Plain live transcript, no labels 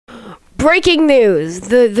Breaking news: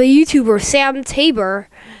 the YouTuber Sam Tabor,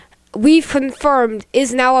 we've confirmed,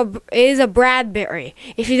 is a Bradbury.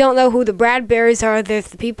 If you don't know who the Bradburys are, there's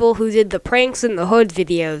the people who did the pranks in the hood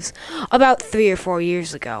videos about 3 or 4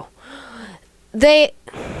 years ago. They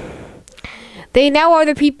now are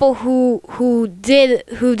the people who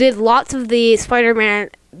did lots of the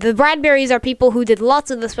Spider-Man. The Bradburys are people who did lots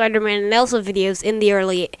of the Spider-Man and Elsa videos in the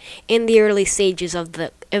early stages of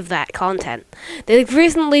that content. They've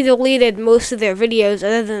recently deleted most of their videos,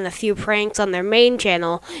 other than a few pranks on their main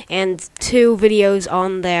channel and 2 videos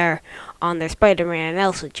on their Spider-Man and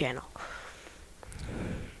Elsa channel.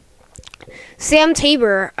 Sam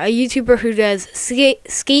Tabor, a YouTuber who does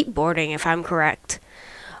skateboarding, if I'm correct.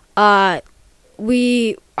 I've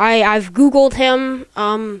Googled him.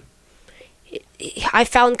 I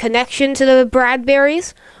found connection to the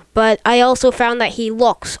Bradburys, but I also found that he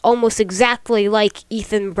looks almost exactly like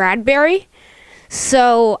Ethan Bradbury.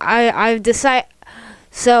 So I've decided.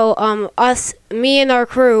 So me and our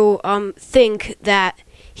crew think that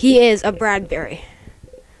he is a Bradbury.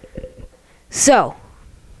 So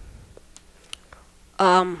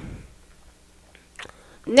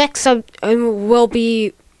next we'll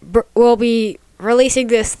be releasing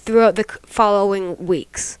this throughout the following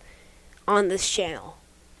weeks on this channel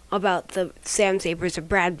about the Sam Tabor's a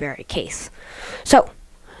Bradbury case. So,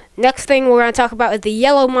 next thing we're going to talk about is the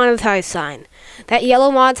yellow monetized sign. That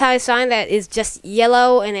yellow monetized sign that is just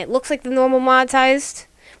yellow and it looks like the normal monetized,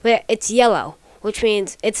 but it's yellow, which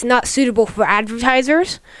means it's not suitable for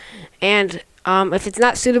advertisers. And if it's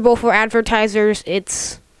not suitable for advertisers,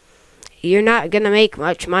 you're not going to make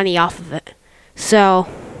much money off of it. So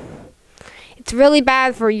it's really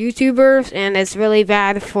bad for YouTubers, and it's really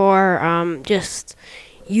bad for just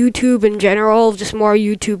YouTube in general. Just more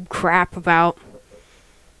YouTube crap about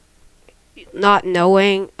not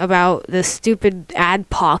knowing about the stupid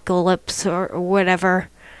adpocalypse or whatever.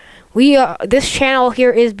 This channel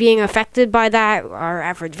here is being affected by that. Our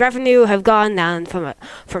average revenue have gone down from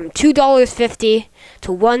 $2.50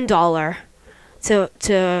 to $1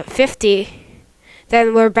 to 50.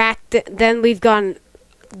 Then we're back. Then we've gone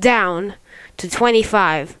down to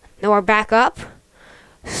 25. Now we're back up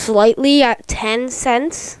slightly at 10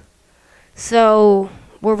 cents. So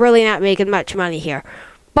we're really not making much money here.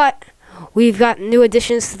 But we've got new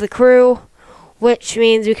additions to the crew, which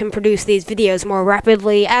means we can produce these videos more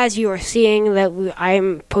rapidly. As you are seeing that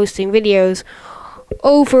I'm posting videos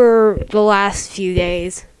over the last few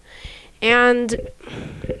days. And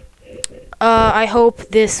I hope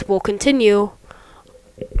this will continue.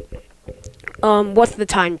 What's the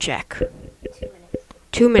time check? 2 minutes.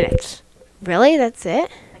 2 minutes. Really? That's it?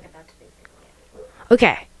 Like about to be.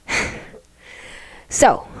 Okay.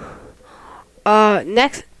 So,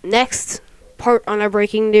 next part on our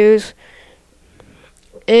breaking news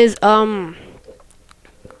is some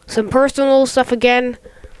personal stuff again.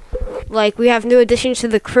 Like, we have new additions to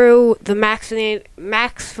the crew. The Max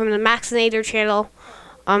from the Maxinator channel.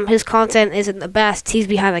 His content isn't the best. He's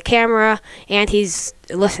behind the camera and he's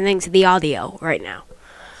listening to the audio right now.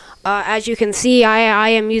 As you can see, I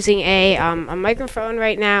am using a microphone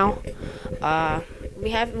right now.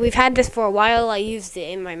 We've had this for a while. I used it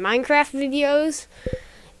in my Minecraft videos,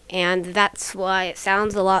 and that's why it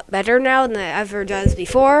sounds a lot better now than it ever does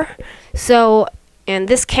before. So, and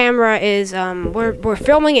this camera is we're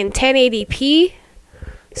filming in 1080p,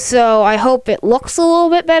 so I hope it looks a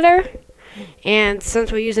little bit better. And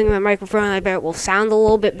since we're using the microphone, I bet it will sound a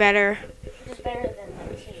little bit better. It's better than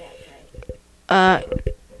the T-Rex, right?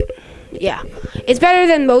 Yeah, it's better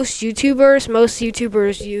than most YouTubers. Most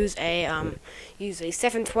YouTubers use a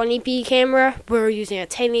 720p camera. We're using a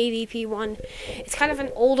 1080p one. It's kind of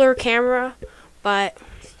an older camera, but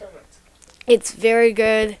it's very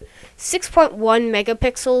good. 6.1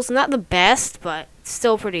 megapixels, not the best, but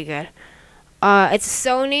still pretty good. It's a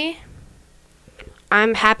Sony.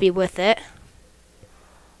 I'm happy with it.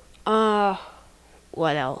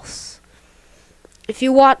 What else? If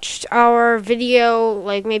you watched our video,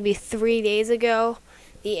 like maybe 3 days ago,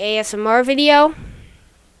 the ASMR video,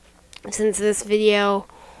 since this video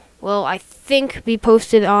will, I think, be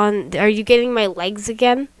posted on... Are you getting my legs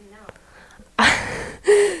again? No.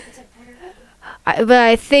 But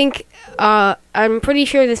I think, I'm pretty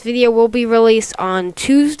sure this video will be released on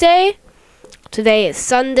Tuesday. Today is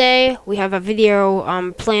Sunday. We have a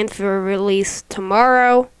video planned for release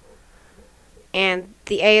tomorrow. And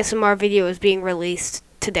the ASMR video is being released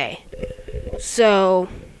today. So,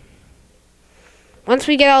 once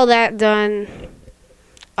we get all that done,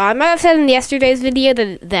 I might have said in yesterday's video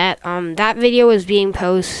that that video is being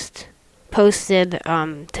posted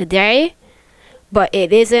today. but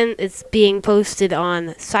it isn't. It's being posted on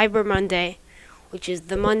Cyber Monday, which is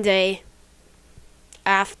the Monday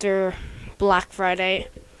after Black Friday.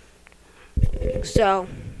 So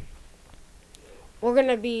we're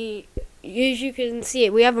gonna be, as you can see,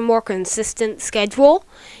 we have a more consistent schedule,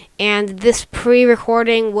 and this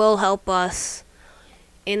pre-recording will help us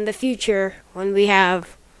in the future when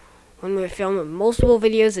we're filming multiple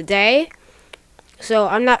videos a day. So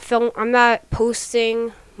I'm not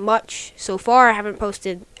posting much so far. I haven't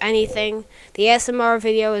posted anything. The ASMR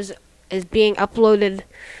video is being uploaded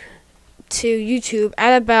to YouTube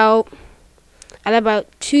at about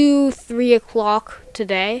 2-3 o'clock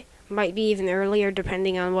today. Might be even earlier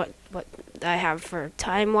depending on what I have for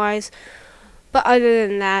time wise. But other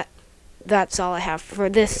than that, that's all I have for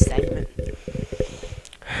this segment.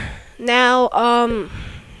 Now,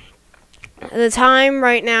 the time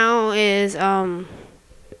right now is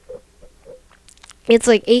it's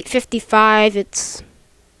like 8:55. It's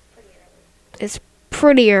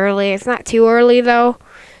pretty early. It's not too early though.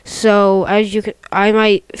 So I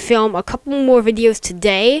might film a couple more videos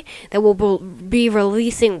today that will be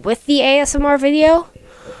releasing with the ASMR video.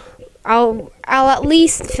 I'll at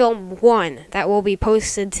least film one that will be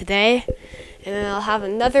posted today, and then I'll have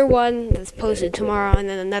another one that's posted tomorrow, and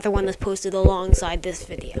then another one that's posted alongside this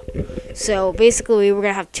video. So basically, we're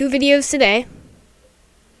gonna have 2 videos today,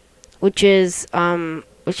 which is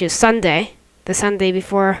Sunday, the Sunday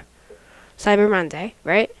before Cyber Monday,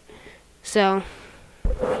 right? So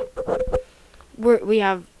we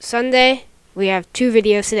have Sunday, we have 2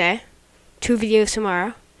 videos today, 2 videos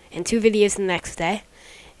tomorrow, and 2 videos the next day.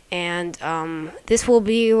 And this will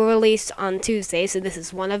be released on Tuesday, so this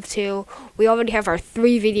is one of 2. We already have our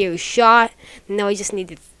 3 videos shot. Now we just need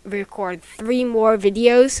to record 3 more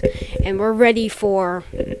videos, and we're ready for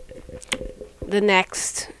the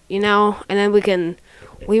next, and then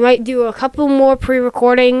we might do a couple more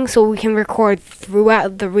pre-recording so we can record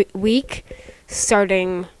throughout the week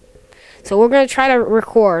starting. So we're going to try to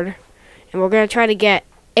record, and we're going to try to get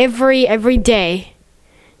every day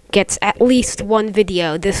gets at least 1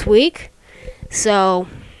 video this week. So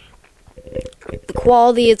the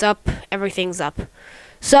quality is up, everything's up.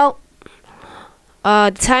 So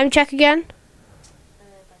the time check again.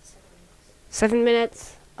 7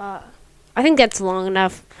 minutes. I think that's long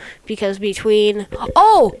enough because between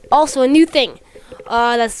also a new thing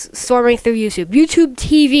that's storming through YouTube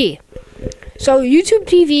TV. So YouTube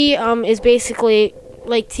TV is basically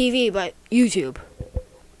like TV but YouTube.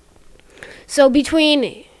 So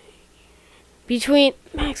between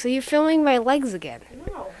Max, are you filming my legs again?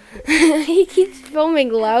 No. He keeps filming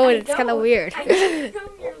low and it's kind of weird. I don't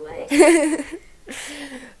film your legs.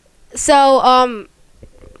 So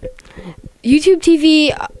YouTube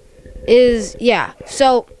TV is,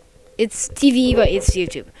 so it's TV but it's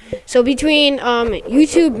YouTube. So between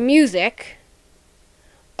YouTube Music,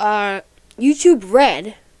 YouTube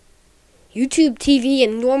Red, YouTube TV,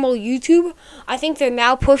 and normal YouTube, I think they're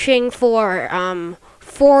now pushing for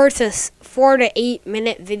 4 to 8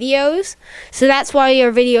 minute videos. So that's why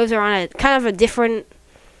your videos are on a kind of a different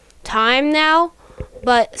time now.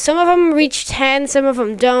 But some of them reach 10, some of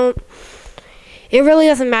them don't. It really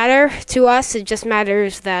doesn't matter to us. It just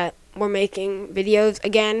matters that we're making videos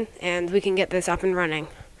again and we can get this up and running.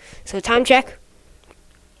 So time check.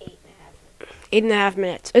 8.5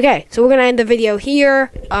 minutes. Okay, so we're going to end the video here.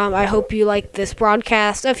 I hope you like this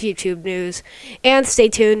broadcast of YouTube news. And stay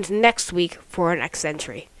tuned next week for our next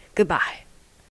entry. Goodbye.